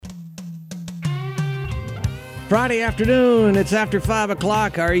Friday afternoon, it's after 5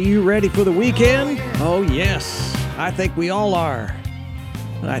 o'clock. Are you ready for the weekend? Oh, yes. I think we all are.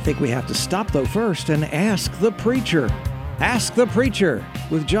 I think we have to stop, though, first and ask the preacher. Ask the Preacher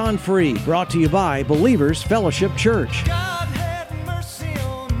with John Free, brought to you by Believers Fellowship Church. God have mercy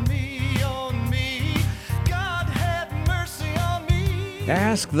on me, on me. God have mercy on me.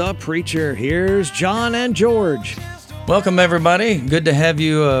 Ask the Preacher. Here's John and George. Welcome, everybody. Good to have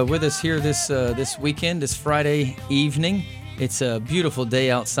you with us here this weekend, this Friday evening. It's a beautiful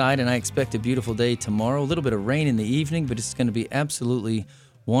day outside, and I expect a beautiful day tomorrow. A little bit of rain in the evening, but it's going to be absolutely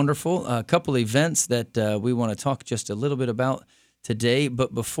wonderful. A couple events that we want to talk just a little bit about today.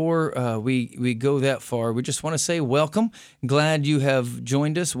 But before we go that far, we just want to say welcome. Glad you have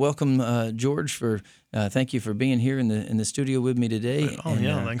joined us. Welcome, George. Thank you for being here in the studio with me today.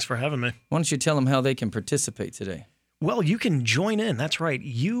 Thanks for having me. Why don't you tell them how they can participate today? Well, you can join in. That's right.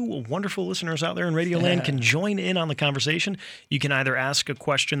 You wonderful listeners out there in Radio Land can join in on the conversation. You can either ask a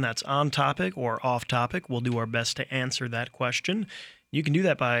question that's on topic or off topic. We'll do our best to answer that question. You can do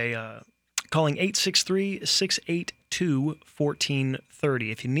that by calling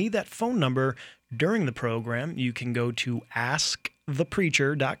 863-682-1430. If you need that phone number during the program, you can go to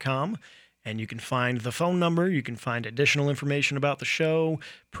askthepreacher.com. And you can find the phone number. You can find additional information about the show,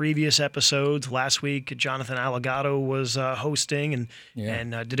 previous episodes. Last week, Jonathan Alligato was hosting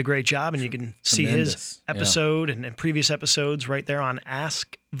and did a great job. And you can see his episode and previous episodes right there on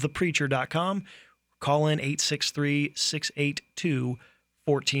askthepreacher.com. Call in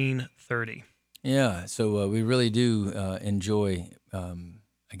 863-682-1430. Yeah, so we really do enjoy,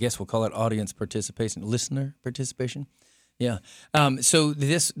 I guess we'll call it audience participation, listener participation. Yeah. So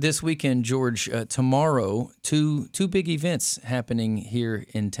this weekend, George, tomorrow, two big events happening here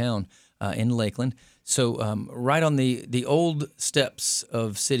in town, in Lakeland. So right on the old steps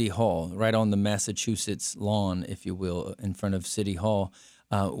of City Hall, right on the Massachusetts lawn, if you will, in front of City Hall,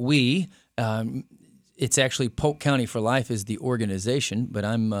 it's actually Polk County for Life is the organization, but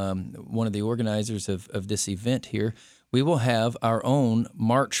I'm one of the organizers of this event here. We will have our own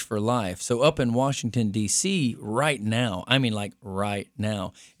March for Life. So up in Washington, D.C. right now, right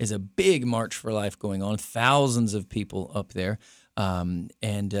now, is a big March for Life going on. Thousands of people up there.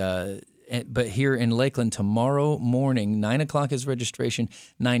 But here in Lakeland tomorrow morning, 9 o'clock is registration,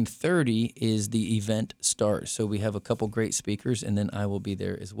 9:30 is the event start. So we have a couple great speakers, and then I will be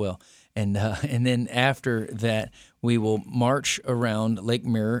there as well. And then after that, we will march around Lake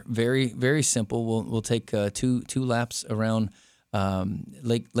Mirror. Very, very simple. We'll take two laps around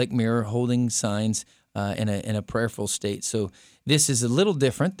Lake Mirror, holding signs in a prayerful state. So this is a little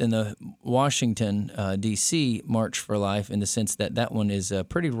different than the Washington, D.C. March for Life in the sense that one is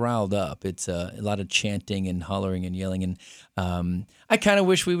pretty riled up. It's a lot of chanting and hollering and yelling. And I kind of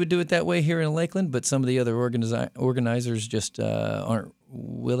wish we would do it that way here in Lakeland, but some of the other organizers just aren't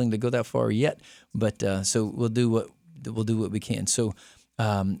willing to go that far yet. But so we'll do what we can. So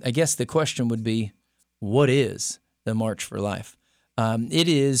I guess the question would be, what is the March for Life? It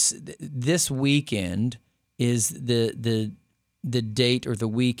is this weekend is the date or the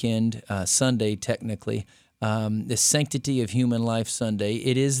weekend, Sunday technically, the Sanctity of Human Life Sunday.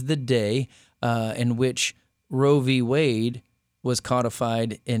 It is the day in which Roe v. Wade was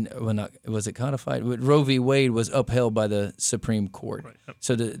codified was it codified? Roe v. Wade was upheld by the Supreme Court. Right.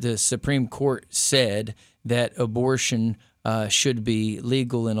 So the Supreme Court said that abortion should be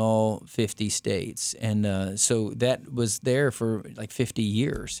legal in all 50 states. And so that was there for like 50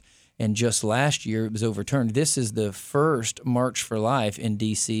 years. And just last year, it was overturned. This is the first March for Life in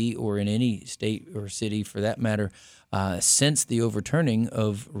D.C. or in any state or city, for that matter, since the overturning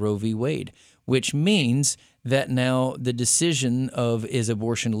of Roe v. Wade, which means that now the decision of is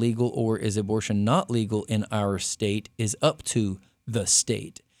abortion legal or is abortion not legal in our state is up to the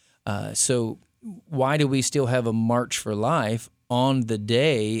state. So why do we still have a March for Life on the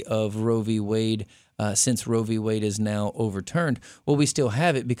day of Roe v. Wade since Roe v. Wade is now overturned? Well, we still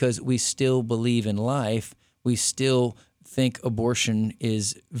have it because we still believe in life. We still think abortion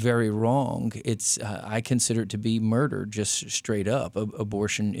is very wrong. It's I consider it to be murder, just straight up.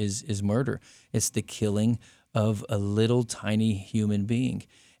 Abortion is murder. It's the killing of a little tiny human being.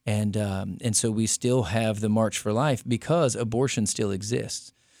 And so we still have the March for Life because abortion still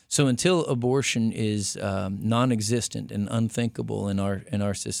exists. So until abortion is non-existent and unthinkable in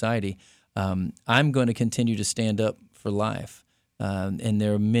our society, I'm going to continue to stand up for life, and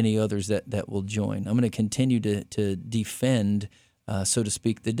there are many others that will join. I'm going to continue to defend, so to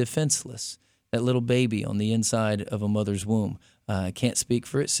speak, the defenseless, that little baby on the inside of a mother's womb. Can't speak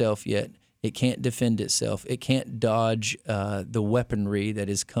for itself yet. It can't defend itself. It can't dodge the weaponry that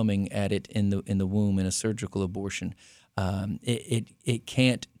is coming at it in the womb in a surgical abortion. It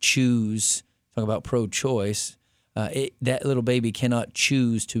can't choose. Talk about pro-choice. That little baby cannot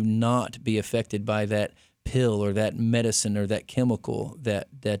choose to not be affected by that pill or that medicine or that chemical that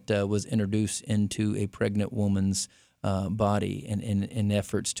was introduced into a pregnant woman's body in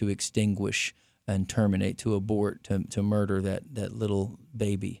efforts to extinguish and terminate, to abort, to murder that little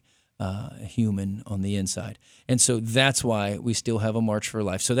baby human on the inside. And so that's why we still have a March for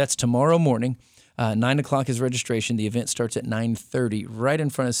Life. So that's tomorrow morning. 9 o'clock is registration. The event starts at 9:30 right in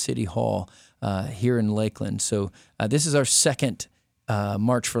front of City Hall here in Lakeland. So this is our second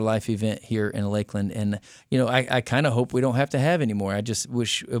March for Life event here in Lakeland. And, I kind of hope we don't have to have any more. I just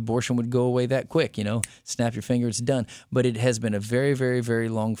wish abortion would go away that quick, snap your finger, it's done. But it has been a very, very, very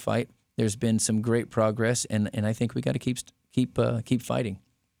long fight. There's been some great progress, and I think we got to keep fighting.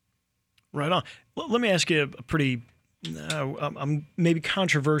 Right on. Well, let me ask you a pretty maybe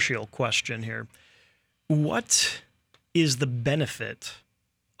controversial question here. What is the benefit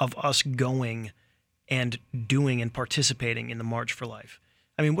of us going and doing and participating in the March for Life?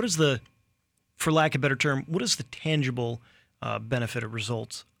 I mean, what is for lack of a better term, what is the tangible benefit or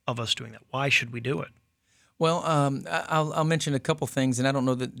results of us doing that? Why should we do it? Well, I'll mention a couple things, and I don't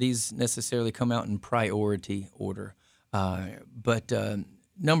know that these necessarily come out in priority order. But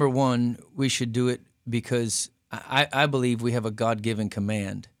number one, we should do it because I believe we have a God-given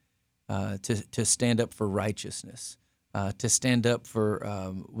command to stand up for righteousness, to stand up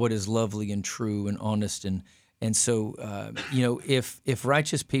for what is lovely and true and honest. And so, if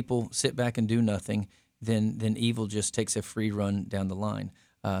righteous people sit back and do nothing, then evil just takes a free run down the line.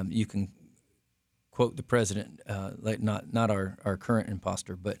 You can quote the president, like not our current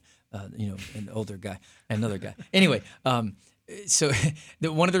imposter, but an older guy, another guy. Anyway, so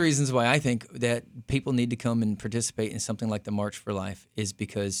one of the reasons why I think that people need to come and participate in something like the March for Life is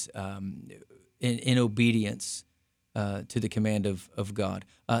because in obedience to the command of God.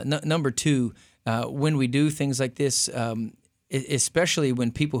 Number two, when we do things like this, especially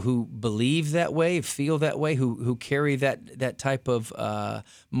when people who believe that way, feel that way, who carry that type of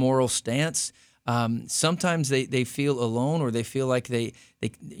moral stance, sometimes they feel alone, or they feel like they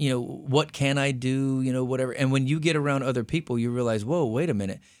what can I do, whatever. And when you get around other people, you realize, whoa, wait a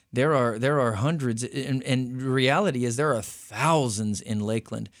minute. There are hundreds, and reality is there are thousands in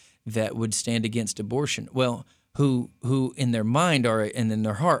Lakeland that would stand against abortion. Well, who in their mind and in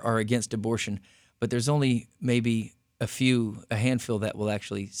their heart are against abortion, but there's only maybe a handful that will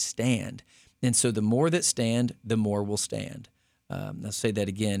actually stand. And so the more that stand, the more will stand. I'll say that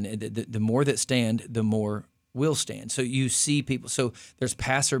again. The more that stand, the more will stand. So you see people. So there's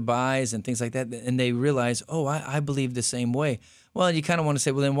passerbys and things like that, and they realize, oh, I believe the same way. Well, you kind of want to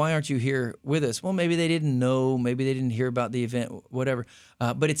say, well, then why aren't you here with us? Well, maybe they didn't know. Maybe they didn't hear about the event, whatever.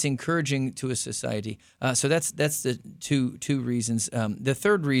 But it's encouraging to a society. So that's the two reasons. The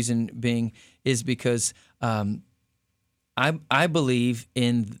third reason being is because I believe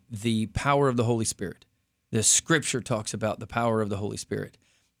in the power of the Holy Spirit. The Scripture talks about the power of the Holy Spirit.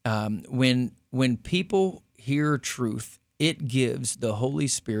 When people hear truth, it gives the Holy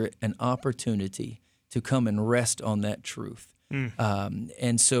Spirit an opportunity to come and rest on that truth.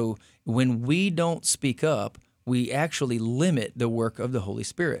 And so when we don't speak up, we actually limit the work of the Holy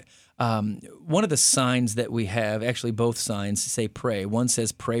Spirit. One of the signs that we have, actually both signs say pray. One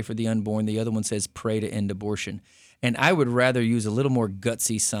says pray for the unborn. The other one says pray to end abortion. And I would rather use a little more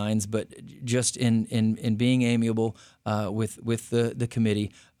gutsy signs, but just in being amiable with the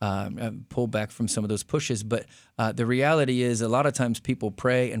committee, pull back from some of those pushes. But the reality is, a lot of times people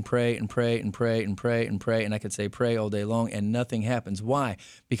pray and pray and pray and pray and pray and pray, and I could say pray all day long, and nothing happens. Why?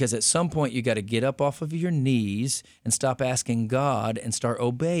 Because at some point you got to get up off of your knees and stop asking God and start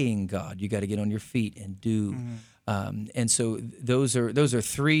obeying God. You got to get on your feet and do. And so those are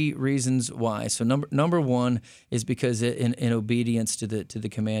three reasons why. So number one is because in obedience to the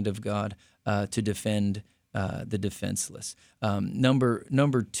command of God to defend the defenseless.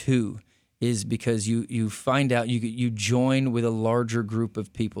 Number two is because you find out you join with a larger group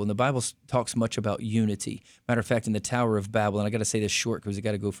of people, and the Bible talks much about unity. Matter of fact, in the Tower of Babel, and I got to say this short because I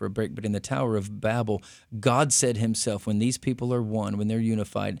got to go for a break, but in the Tower of Babel, God said Himself, when these people are one, when they're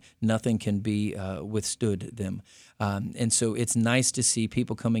unified, nothing can be withstood them. And so it's nice to see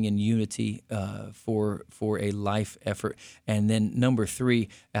people coming in unity for a life effort. And then number three,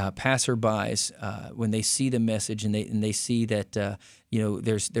 passerbys, when they see the message and they see that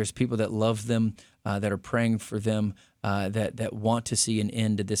there's people that love them, that are praying for them, that want to see an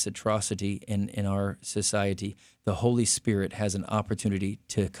end to this atrocity in our society. The Holy Spirit has an opportunity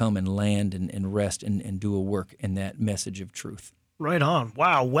to come and land and rest and do a work in that message of truth. Right on.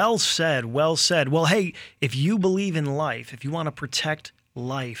 Wow. Well said. Well said. Well, hey, if you believe in life, if you want to protect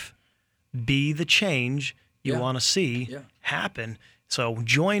life, be the change you want to see happen. So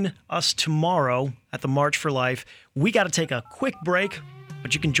join us tomorrow at the March for Life. We got to take a quick break,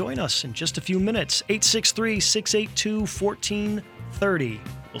 but you can join us in just a few minutes. 863-682-1430.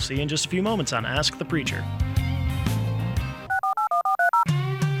 We'll see you in just a few moments on Ask the Preacher.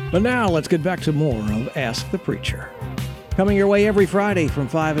 But now let's get back to more of Ask the Preacher. Coming your way every Friday from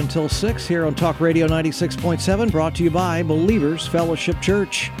 5 until 6 here on Talk Radio 96.7, brought to you by Believers Fellowship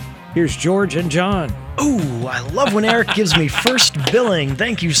Church. Here's George and John. Ooh, I love when Eric gives me first billing.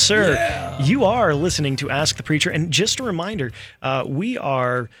 Thank you, sir. Yeah. You are listening to Ask the Preacher. And just a reminder, we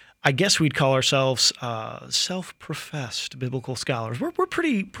are, I guess we'd call ourselves self-professed biblical scholars. We're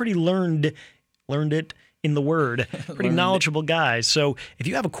pretty learned it in the Word, pretty knowledgeable guys. So if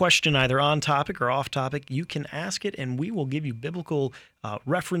you have a question either on topic or off topic, you can ask it, and we will give you biblical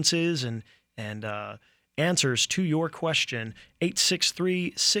references and answers to your question.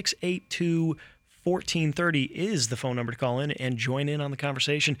 863-682-1430 is the phone number to call in and join in on the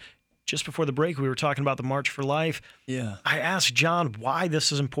conversation. Just before the break, we were talking about the March for Life. Yeah. I asked John why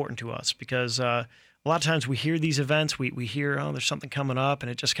this is important to us, because a lot of times we hear these events, we hear, oh, there's something coming up, and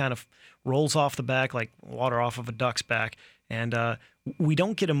it just kind of rolls off the back like water off of a duck's back. And we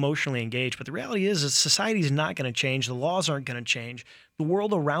don't get emotionally engaged. But the reality is that society is not going to change. The laws aren't going to change. The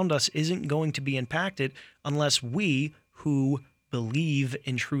world around us isn't going to be impacted unless we, who believe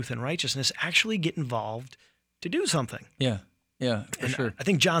in truth and righteousness, actually get involved to do something. Yeah, for sure. I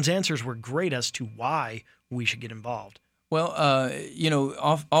think John's answers were great as to why we should get involved. Well,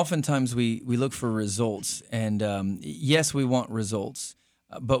 oftentimes we look for results, and yes, we want results,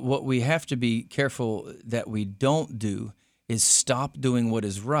 but what we have to be careful that we don't do is stop doing what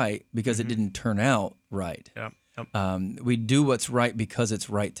is right because it didn't turn out right. Yep. We do what's right because it's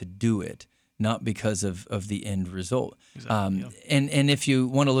right to do it, not because of the end result. Exactly, And if you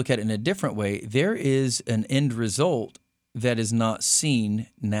want to look at it in a different way, there is an end result that is not seen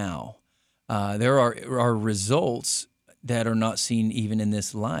now. There are results that are not seen even in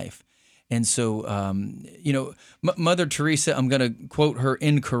this life. And so, Mother Teresa, I'm going to quote her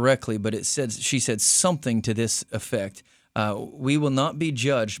incorrectly, but she said something to this effect. We will not be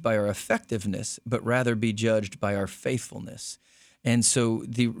judged by our effectiveness, but rather be judged by our faithfulness. And so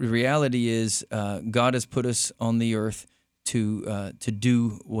the reality is God has put us on the earth to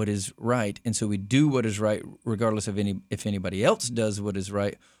do what is right. And so we do what is right regardless of if anybody else does what is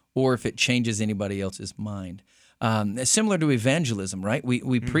right or if it changes anybody else's mind. Similar to evangelism, right?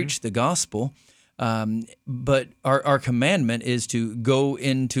 We preach the gospel, but our commandment is to go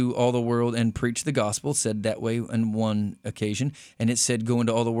into all the world and preach the gospel, said that way on one occasion, and it said go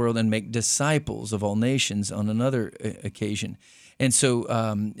into all the world and make disciples of all nations on another occasion. And so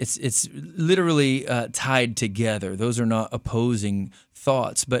it's literally tied together. Those are not opposing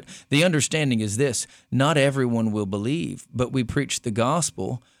thoughts. But the understanding is this: not everyone will believe, but we preach the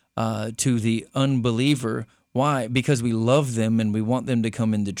gospel to the unbeliever. Why? Because we love them and we want them to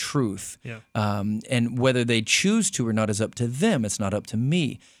come into truth. Yeah. And whether they choose to or not is up to them. It's not up to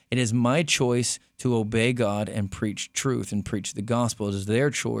me. It is my choice to obey God and preach truth and preach the gospel. It is their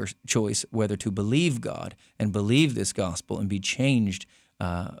choice whether to believe God and believe this gospel and be changed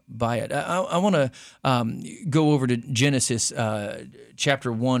by it. I want to go over to Genesis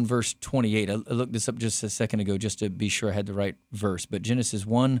chapter 1, verse 28. I looked this up just a second ago just to be sure I had the right verse. But Genesis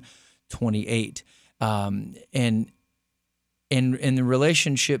 1:28. And in the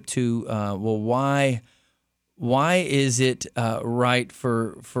relationship to why is it right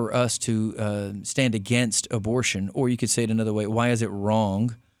for us to stand against abortion, or you could say it another way: why is it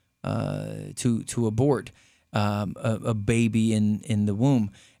wrong to abort a baby in the womb?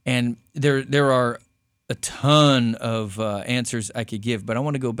 And there are a ton of answers I could give, but I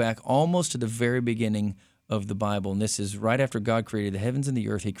want to go back almost to the very beginning of the Bible, and this is right after God created the heavens and the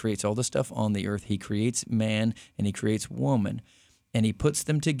earth. He creates all the stuff on the earth. He creates man and he creates woman, and he puts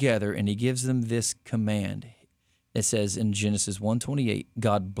them together and he gives them this command. It says in Genesis 1:28,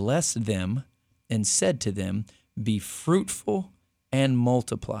 God blessed them and said to them, be fruitful and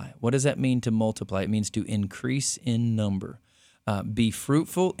multiply. What does that mean to multiply? It means to increase in number. Be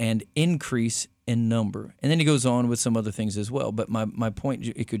fruitful and increase in number. And then he goes on with some other things as well. But my point,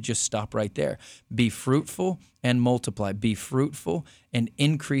 it could just stop right there. Be fruitful and multiply. Be fruitful and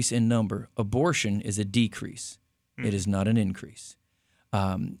increase in number. Abortion is a decrease. It is not an increase.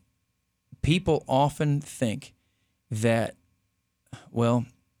 people often think that, well,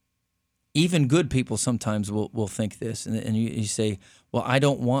 even good people sometimes will think this, and you say, well, I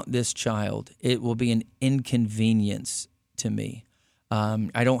don't want this child. It will be an inconvenience to me.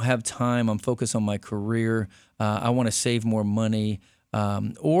 I don't have time. I'm focused on my career. I want to save more money.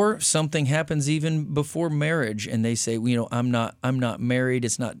 Or something happens even before marriage, and they say, I'm not married.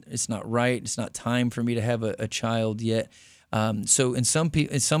 It's not right. It's not time for me to have a child yet. So some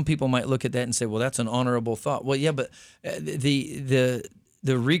people might look at that and say, well, that's an honorable thought. Well, yeah, but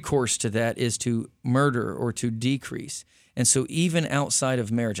the recourse to that is to murder or to decrease. And so even outside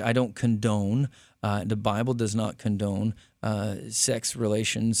of marriage, I don't condone, the Bible does not condone sex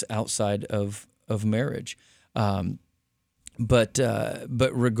relations outside of marriage. But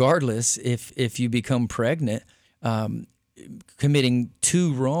regardless, if you become pregnant, committing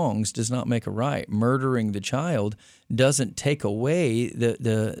two wrongs does not make a right. Murdering the child doesn't take away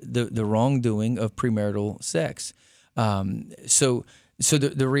the wrongdoing of premarital sex. So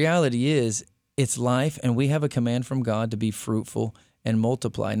the reality is, it's life, and we have a command from God to be fruitful and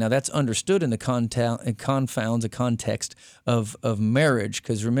multiply. Now, that's understood in the context of marriage,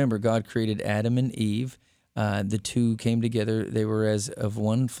 because remember, God created Adam and Eve. The two came together. They were as of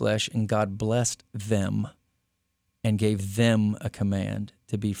one flesh, and God blessed them and gave them a command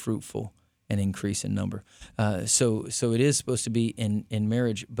to be fruitful and increase in number. So it is supposed to be in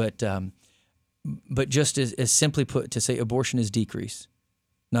marriage, but just as simply put, to say abortion is decrease,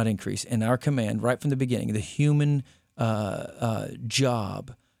 not increase. And our command, right from the beginning, the human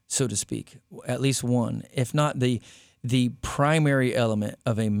job, so to speak, at least one, if not the primary element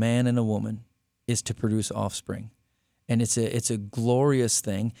of a man and a woman, is to produce offspring. And it's a glorious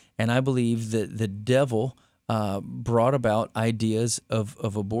thing. And I believe that the devil brought about ideas of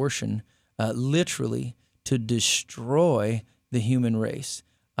abortion literally to destroy the human race.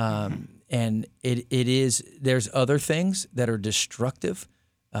 And there's other things that are destructive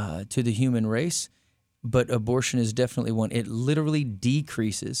to the human race, but abortion is definitely one. It literally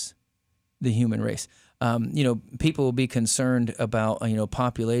decreases the human race. People will be concerned about,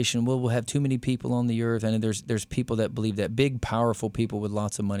 population. Well, we'll have too many people on the earth. And there's people that believe that, big, powerful people with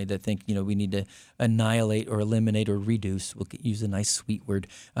lots of money that think, we need to annihilate or eliminate or reduce, we'll use a nice sweet word,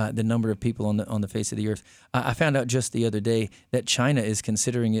 the number of people on the face of the earth. I found out just the other day that China is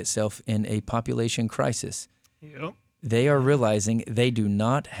considering itself in a population crisis. Yep. They are realizing they do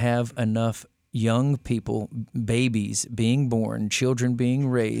not have enough young people, babies being born, children being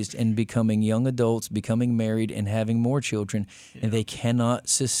raised and becoming young adults, becoming married and having more children, and they cannot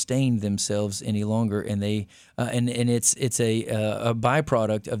sustain themselves any longer. And they and it's a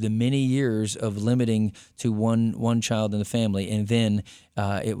byproduct of the many years of limiting to one child in the family, and then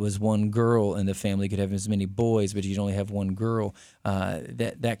it was one girl in the family. You could have as many boys, but you'd only have one girl.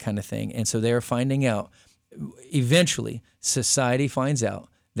 That kind of thing. And so they're finding out. Eventually, society finds out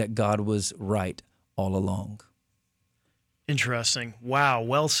that God was right all along. Interesting. Wow.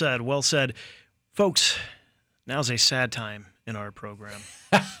 Well said. Well said. Folks, now's a sad time in our program.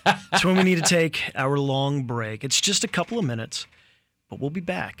 It's when we need to take our long break. It's just a couple of minutes, but we'll be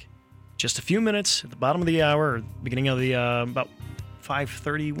back. Just a few minutes at the bottom of the hour, or beginning of the about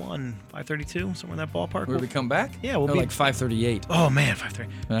 5:31, 5:32, somewhere in that ballpark. Will we come back? Yeah, we'll be like 5:38. Oh man,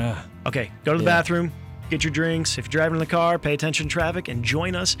 5:30. Okay, go to the bathroom. Get your drinks. If you're driving in the car, pay attention to traffic, and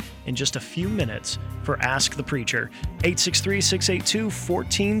join us in just a few minutes for Ask the Preacher.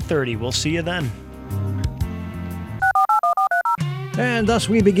 863-682-1430. We'll see you then. And thus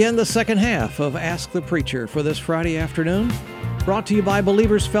we begin the second half of Ask the Preacher for this Friday afternoon, brought to you by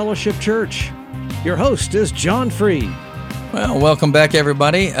Believers Fellowship Church. Your host is John Freed. Well, welcome back,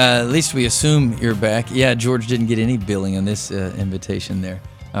 everybody. At least we assume you're back. Yeah, George didn't get any billing on this invitation there,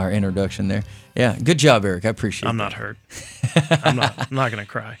 our introduction there. Yeah, good job, Eric. I appreciate it. I'm not hurt. I'm not going to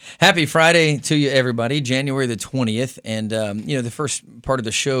cry. Happy Friday to you, everybody. January the 20th. And, the first part of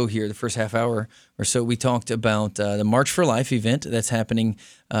the show here, the first half hour or so, we talked about the March for Life event that's happening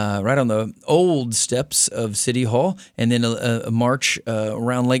right on the old steps of City Hall, and then a march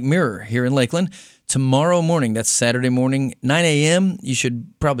around Lake Mirror here in Lakeland. Tomorrow morning, that's Saturday morning, 9 a.m. You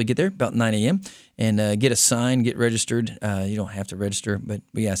should probably get there about 9 a.m. and get a sign, get registered. You don't have to register, but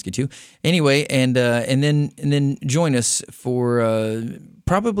we ask you to. Anyway, and then join us for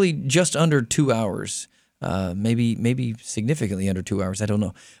probably just under 2 hours, maybe significantly under 2 hours. I don't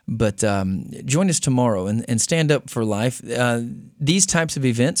know, but join us tomorrow and stand up for life. These types of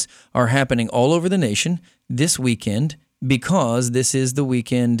events are happening all over the nation this weekend, because this is the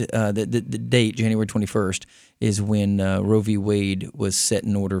weekend, the date, January 21st, is when Roe v. Wade was set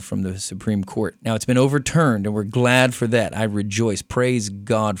in order from the Supreme Court. Now, it's been overturned, and we're glad for that. I rejoice. Praise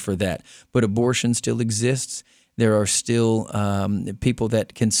God for that. But abortion still exists. There are still people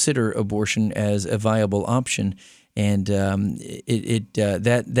that consider abortion as a viable option, and that's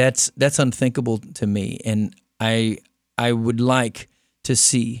unthinkable to me. And I would like to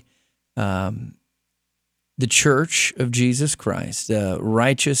see the Church of Jesus Christ,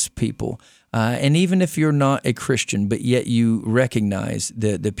 righteous people, and even if you're not a Christian, but yet you recognize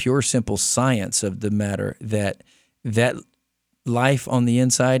the pure, simple science of the matter, that life on the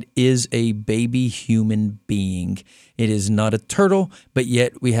inside is a baby human being. It is not a turtle, but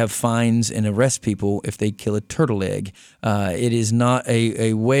yet we have fines and arrest people if they kill a turtle egg. It is not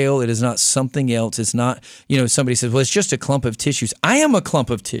a whale. It is not something else. It's not, somebody says, well, it's just a clump of tissues. I am a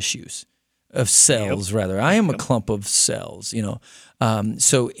clump of tissues, of cells, rather. I am a clump of cells,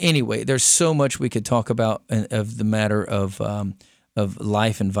 So anyway, there's so much we could talk about of the matter of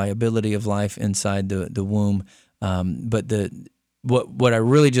life and viability of life inside the womb. But what I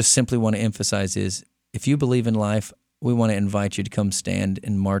really just simply want to emphasize is, if you believe in life, we want to invite you to come stand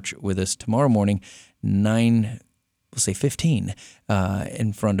and march with us tomorrow morning, 15,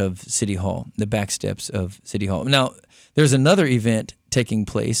 in front of City Hall, the back steps of City Hall. Now, there's another event taking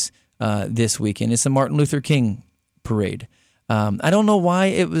place this weekend. It's the Martin Luther King Parade. I don't know why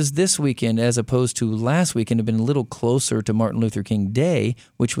it was this weekend as opposed to last weekend. It had been a little closer to Martin Luther King Day,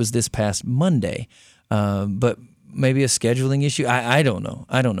 which was this past Monday. But maybe a scheduling issue. I don't know.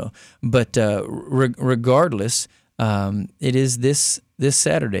 But regardless, it is this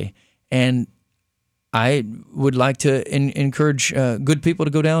Saturday, and I would like to encourage good people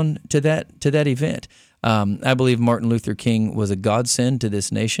to go down to that event. I believe Martin Luther King was a godsend to this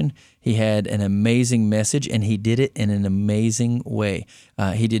nation. He had an amazing message, and he did it in an amazing way.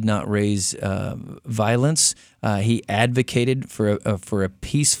 He did not raise violence. He advocated for a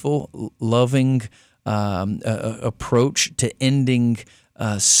peaceful, loving approach to ending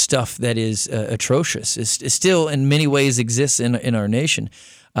stuff that is atrocious. It still, in many ways, exists in our nation.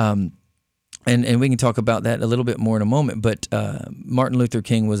 And we can talk about that a little bit more in a moment. But Martin Luther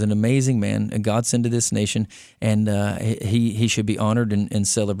King was an amazing man, a godsend to this nation, and he should be honored and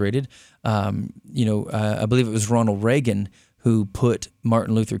celebrated. I believe it was Ronald Reagan who put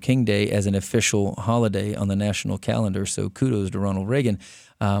Martin Luther King Day as an official holiday on the national calendar. So kudos to Ronald Reagan.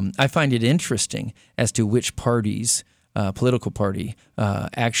 I find it interesting as to which parties, political party,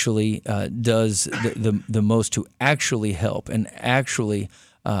 actually does the most to actually help and actually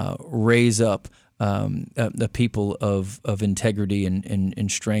raise up the people of integrity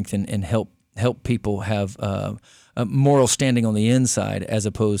and strength and help people have a moral standing on the inside as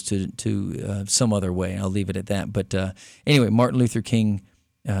opposed to some other way. I'll leave it at that. But anyway, Martin Luther King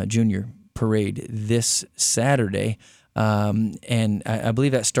Jr. Parade this Saturday. And I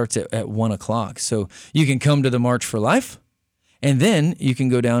believe that starts at 1 o'clock. So you can come to the March for Life, and then you can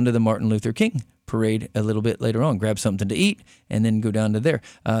go down to the Martin Luther King Parade a little bit later on, grab something to eat, and then go down to there.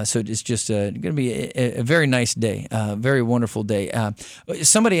 So it's just going to be a very nice day, very wonderful day.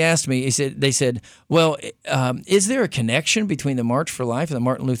 Somebody asked me, they said, well, is there a connection between the March for Life and the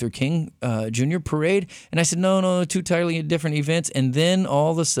Martin Luther King Jr. Parade? And I said, no, two entirely different events. And then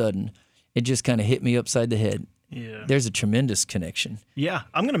all of a sudden, it just kind of hit me upside the head. Yeah. There's a tremendous connection. Yeah,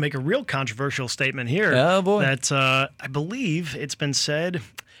 I'm going to make a real controversial statement here. Oh, boy. That I believe it's been said.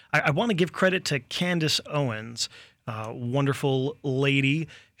 I want to give credit to Candace Owens, wonderful lady.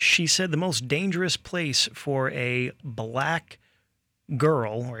 She said the most dangerous place for a black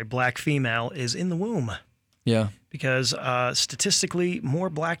girl or a black female is in the womb. Yeah. Because statistically, more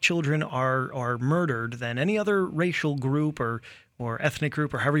black children are murdered than any other racial group or ethnic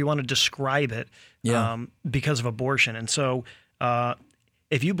group or however you want to describe it, because of abortion. And so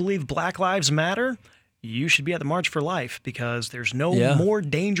if you believe Black Lives Matter, you should be at the March for Life, because there's no more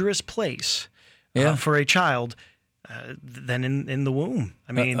dangerous place for a child than in the womb.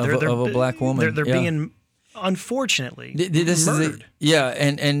 I mean, of a black woman. They're being, unfortunately, this murdered.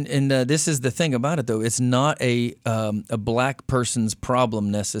 And this is the thing about it, though. It's not a black person's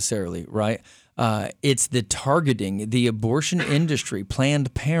problem necessarily, right? It's the targeting, the abortion industry,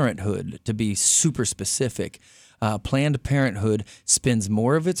 Planned Parenthood, to be super specific. Planned Parenthood spends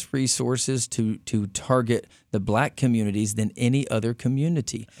more of its resources to target the black communities than any other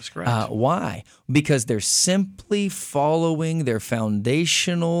community. That's correct. Why? Because they're simply following their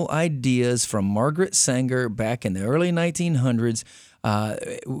foundational ideas from Margaret Sanger back in the early 1900s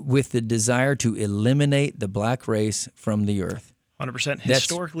with the desire to eliminate the black race from the earth. 100%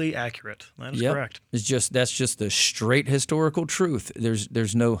 historically accurate. That is correct. That's just the straight historical truth.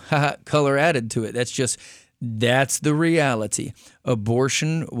 There's no color added to it. That's just That's the reality.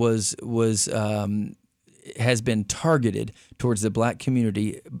 Abortion has been targeted towards the black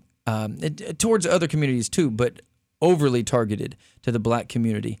community, towards other communities too, but overly targeted to the black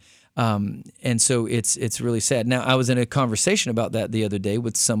community. And so it's really sad. Now, I was in a conversation about that the other day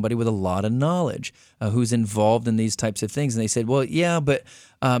with somebody with a lot of knowledge who's involved in these types of things. And they said, well, yeah, but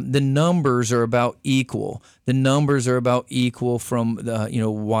the numbers are about equal. The numbers are about equal from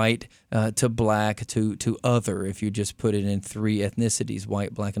white to black to other, if you just put it in three ethnicities,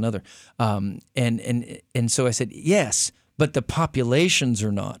 white, black, and other. And so I said, yes, but the populations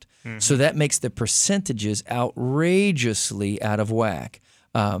are not. Mm-hmm. So that makes the percentages outrageously out of whack.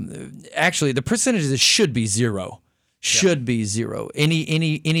 Actually, the percentages should be zero. Should be zero. Any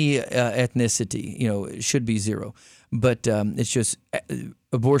ethnicity, should be zero. But it's just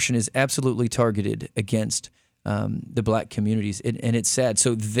abortion is absolutely targeted against the black communities, and it's sad.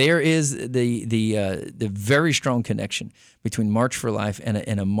 So there is the very strong connection between March for Life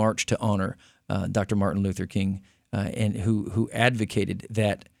and a march to honor Dr. Martin Luther King, and who advocated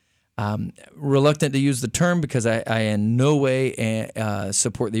that. Reluctant to use the term because I in no way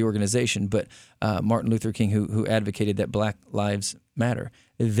support the organization, but Martin Luther King, who advocated that Black lives matter.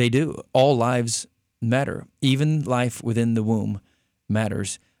 They do. All lives matter. Even life within the womb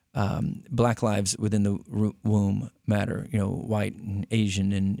matters. Black lives within the womb matter. White and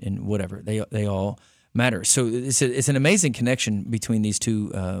Asian and whatever. They all matter. So it's an amazing connection between these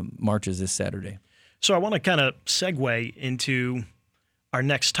two marches this Saturday. So I want to kind of segue into our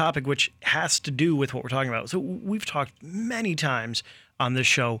next topic, which has to do with what we're talking about. So we've talked many times on this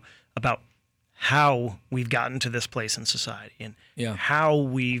show about how we've gotten to this place in society and how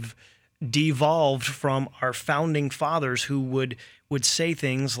we've devolved from our founding fathers who would say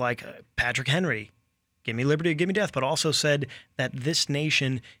things like Patrick Henry, give me liberty or give me death, but also said that this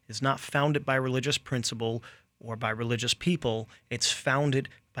nation is not founded by religious principle or by religious people. It's founded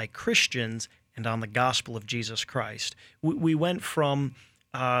by Christians and on the gospel of Jesus Christ. We went from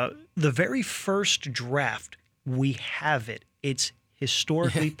the very first draft, we have it. It's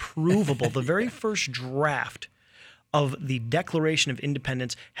historically provable. The very first draft of the Declaration of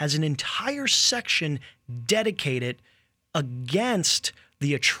Independence has an entire section dedicated against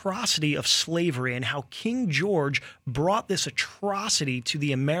the atrocity of slavery and how King George brought this atrocity to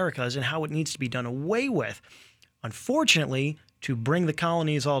the Americas and how it needs to be done away with. Unfortunately, to bring the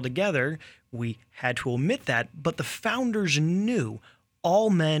colonies all together, we had to omit that, but the founders knew all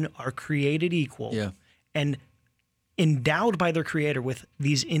men are created equal and endowed by their Creator with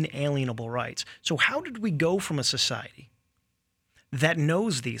these inalienable rights. So how did we go from a society that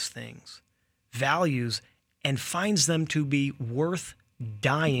knows these things, values, and finds them to be worth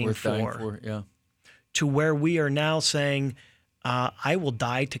dying for, to where we are now saying, I will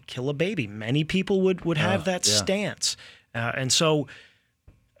die to kill a baby? Many people would have that stance. And so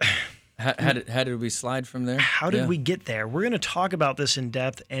how did we slide from there? How did we get there? We're going to talk about this in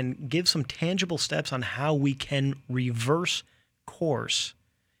depth and give some tangible steps on how we can reverse course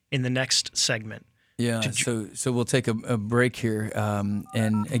in the next segment. Yeah, so we'll take a break here.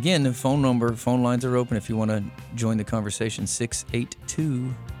 And again, the phone lines are open if you want to join the conversation,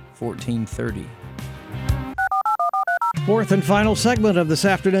 682-1430. Fourth and final segment of this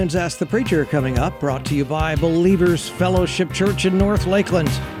afternoon's Ask the Preacher coming up, brought to you by Believers Fellowship Church in North Lakeland.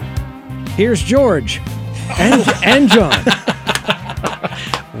 Here's George and John.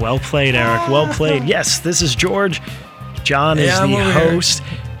 Well played, Eric. Well played. Yes, this is George. John is the host.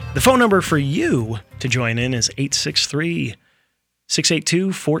 Here. The phone number for you to join in is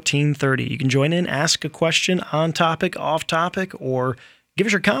 863-682-1430. You can join in, ask a question on topic, off topic, or give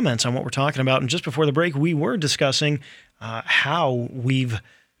us your comments on what we're talking about. And just before the break, we were discussing how we've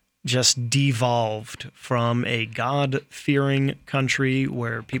just devolved from a God-fearing country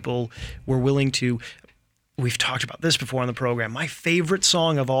where people were willing to. We've talked about this before on the program. My favorite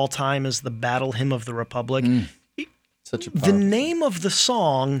song of all time is the Battle Hymn of the Republic. Such a the name of the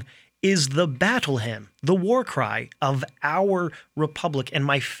song is the battle hymn, the war cry of our republic. And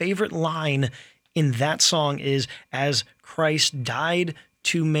my favorite line in that song is, as Christ died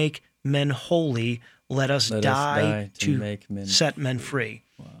to make men holy, let us die to set men free.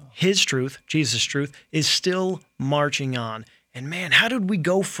 Wow. His truth, Jesus' truth, is still marching on. And man, how did we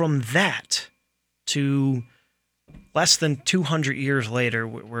go from that to less than 200 years later?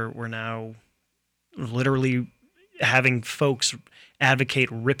 We're now literally having folks advocate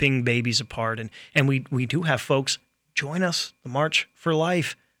ripping babies apart. And we do have folks join us, the March for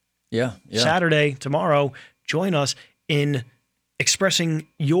Life. Yeah. Saturday, tomorrow, join us in expressing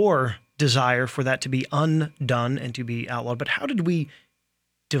your desire for that to be undone and to be outlawed. But how did we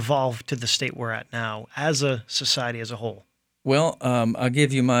devolved to the state we're at now as a society as a whole? Well, I'll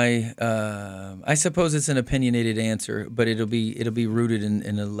give you my. I suppose it's an opinionated answer, but it'll be rooted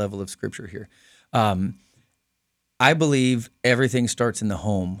in a level of scripture here. I believe everything starts in the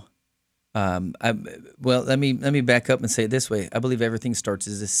home. Let me back up and say it this way. I believe everything starts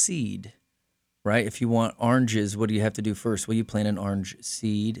as a seed, right? If you want oranges, what do you have to do first? Well, you plant an orange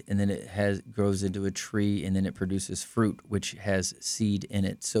seed, and then it grows into a tree, and then it produces fruit, which has seed in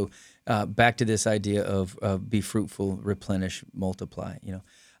it. So back to this idea of be fruitful, replenish, multiply.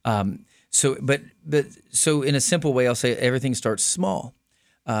 So in a simple way, I'll say everything starts small.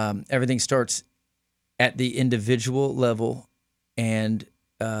 Everything starts at the individual level, and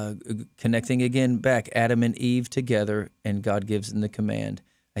connecting again back, Adam and Eve together, and God gives them the command.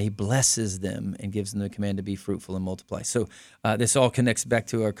 He blesses them and gives them the command to be fruitful and multiply. So this all connects back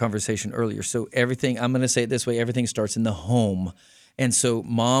to our conversation earlier. So everything, I'm going to say it this way, everything starts in the home. And so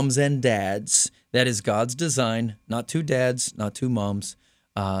moms and dads, that is God's design, not two dads, not two moms,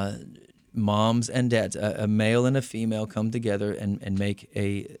 moms and dads, a male and a female come together and make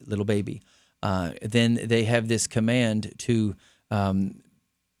a little baby. Then they have this command to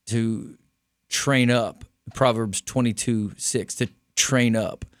train up, Proverbs 22:6, to train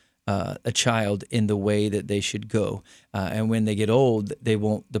up a child in the way that they should go, and when they get old, they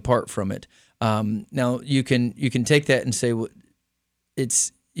won't depart from it. Now you can take that and say, well,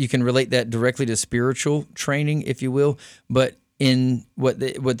 you can relate that directly to spiritual training, if you will, but in what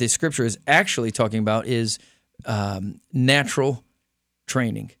the scripture is actually talking about is natural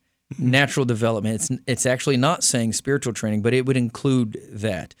training, natural development. It's actually not saying spiritual training, but it would include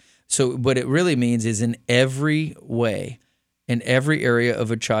that. So what it really means is in every way, in every area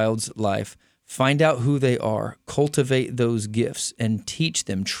of a child's life, find out who they are, cultivate those gifts, and teach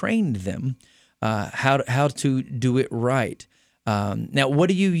them, train them how to do it right. Now, what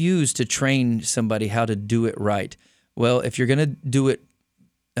do you use to train somebody how to do it right? Well, if you're going to do it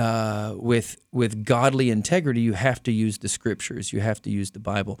with godly integrity, you have to use the scriptures. You have to use the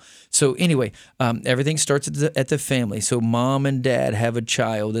Bible. So anyway, everything starts at the family. So mom and dad have a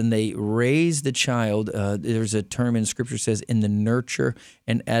child, and they raise the child. There's a term in Scripture says, in the nurture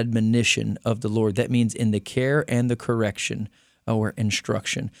and admonition of the Lord. That means in the care and the correction or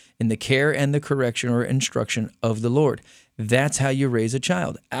instruction. In the care and the correction or instruction of the Lord. That's how you raise a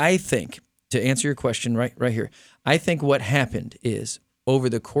child. I think, to answer your question right here, I think what happened is, over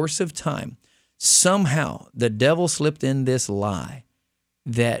the course of time, somehow the devil slipped in this lie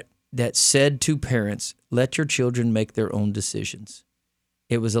that said to parents, let your children make their own decisions.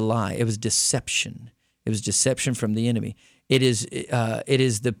 It was a lie. It was deception. It was deception from the enemy. It is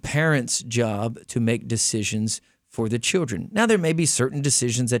the parents' job to make decisions for the children. Now, there may be certain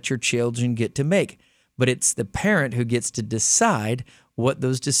decisions that your children get to make, but it's the parent who gets to decide what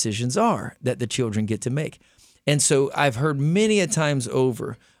those decisions are that the children get to make. And so I've heard many a times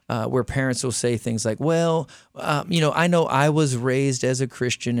over where parents will say things like, well, I know I was raised as a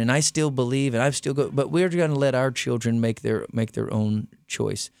Christian and I still believe and I've still but we're going to let our children make their own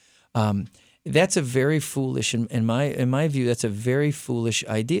choice. That's a very foolish, in my view, that's a very foolish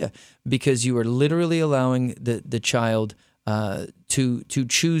idea, because you are literally allowing the child to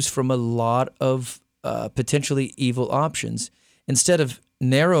choose from a lot of potentially evil options instead of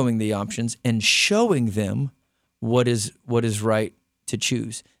narrowing the options and showing them what is right to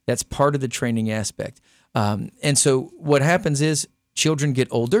choose. That's part of the training aspect. And so what happens is children get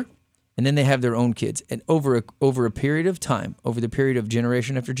older, and then they have their own kids. And over a period of time, over the period of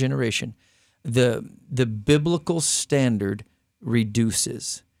generation after generation, the biblical standard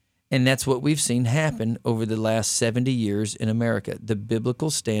reduces. And that's what we've seen happen over the last 70 years in America. The biblical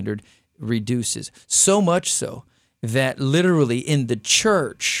standard reduces. So much so that literally in the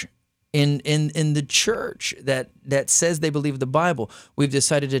church, in the church that says they believe the Bible, we've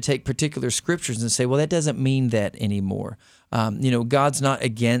decided to take particular scriptures and say, well, that doesn't mean that anymore. God's not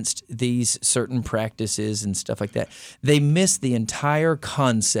against these certain practices and stuff like that. They miss the entire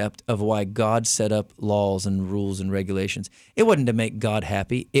concept of why God set up laws and rules and regulations. It wasn't to make God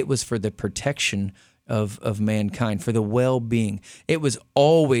happy. It was for the protection of mankind, for the well-being. It was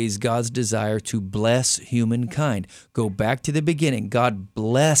always God's desire to bless humankind. Go back to the beginning. God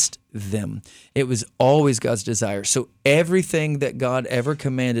blessed them. It was always God's desire. So everything that God ever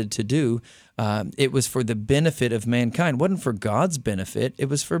commanded to do, it was for the benefit of mankind. It wasn't for God's benefit. It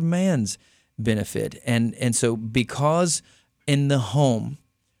was for man's benefit. And so because in the home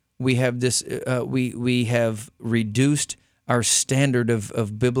we have this, we have reduced our standard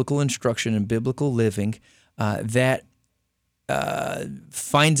of biblical instruction and biblical living that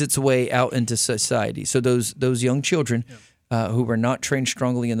finds its way out into society. So those young children who are not trained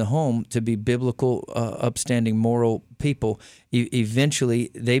strongly in the home to be biblical, upstanding, moral people, eventually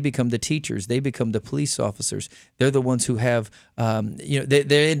they become the teachers. They become the police officers. They're the ones who have,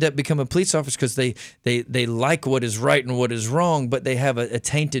 they end up becoming police officers because they like what is right and what is wrong, but they have a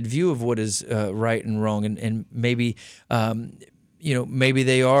tainted view of what is right and wrong, and maybe. Maybe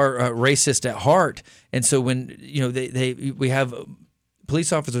they are racist at heart, and so when we have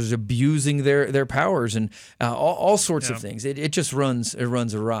police officers abusing their powers and all sorts of things. It just runs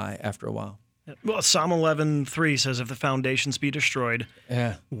awry after a while. Well, Psalm 11:3 says, "If the foundations be destroyed,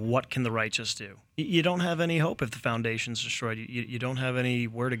 what can the righteous do?" You don't have any hope if the foundation's destroyed. You don't have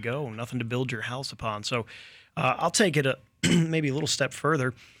anywhere to go, nothing to build your house upon. So I'll take it maybe a little step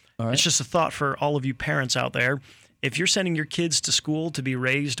further. All right. It's just a thought for all of you parents out there. If you're sending your kids to school to be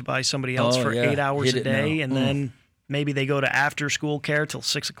raised by somebody else for 8 hours a day, and then maybe they go to after-school care till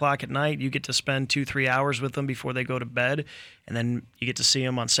 6 o'clock at night, you get to spend 2-3 hours with them before they go to bed, and then you get to see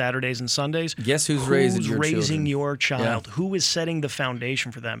them on Saturdays and Sundays. Guess who's raising your child? Yeah. Who is setting the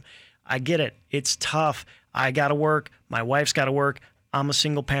foundation for them? I get it. It's tough. I got to work. My wife's got to work. I'm a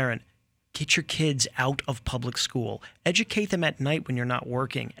single parent. Get your kids out of public school. Educate them at night when you're not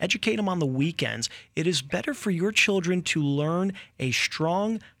working. Educate them on the weekends. It is better for your children to learn a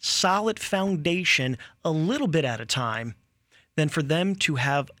strong, solid foundation a little bit at a time than for them to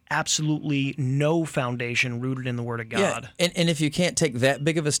have absolutely no foundation rooted in the Word of God. Yeah. And if you can't take that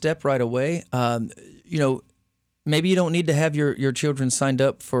big of a step right away, maybe you don't need to have your children signed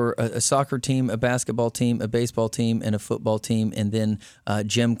up for a soccer team, a basketball team, a baseball team, and a football team, and then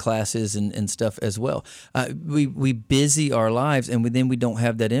gym classes and stuff as well. We busy our lives, and then we don't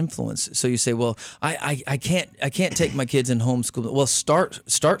have that influence. So you say, well, I can't take my kids in homeschool. Well,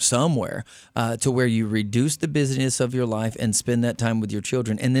 start somewhere to where you reduce the busyness of your life and spend that time with your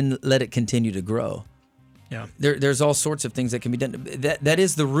children, and then let it continue to grow. Yeah, there's all sorts of things that can be done. That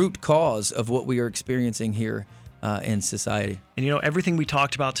is the root cause of what we are experiencing here in society. And everything we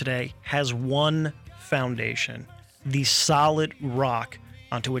talked about today has one foundation, the solid rock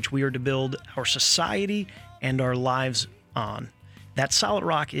onto which we are to build our society and our lives on. That solid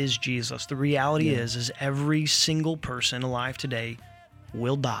rock is Jesus. The reality is every single person alive today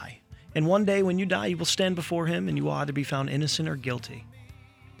will die. And one day when you die, you will stand before him and you will either be found innocent or guilty.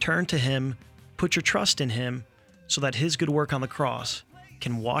 Turn to him, put your trust in him so that his good work on the cross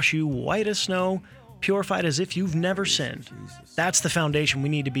can wash you white as snow, purified as if you've never sinned. That's the foundation we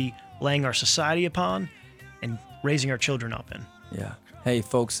need to be laying our society upon and raising our children up in. Yeah. Hey,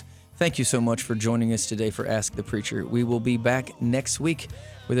 folks, thank you so much for joining us today for Ask the Preacher. We will be back next week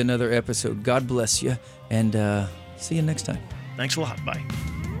with another episode. God bless you, and see you next time. Thanks a lot. Bye.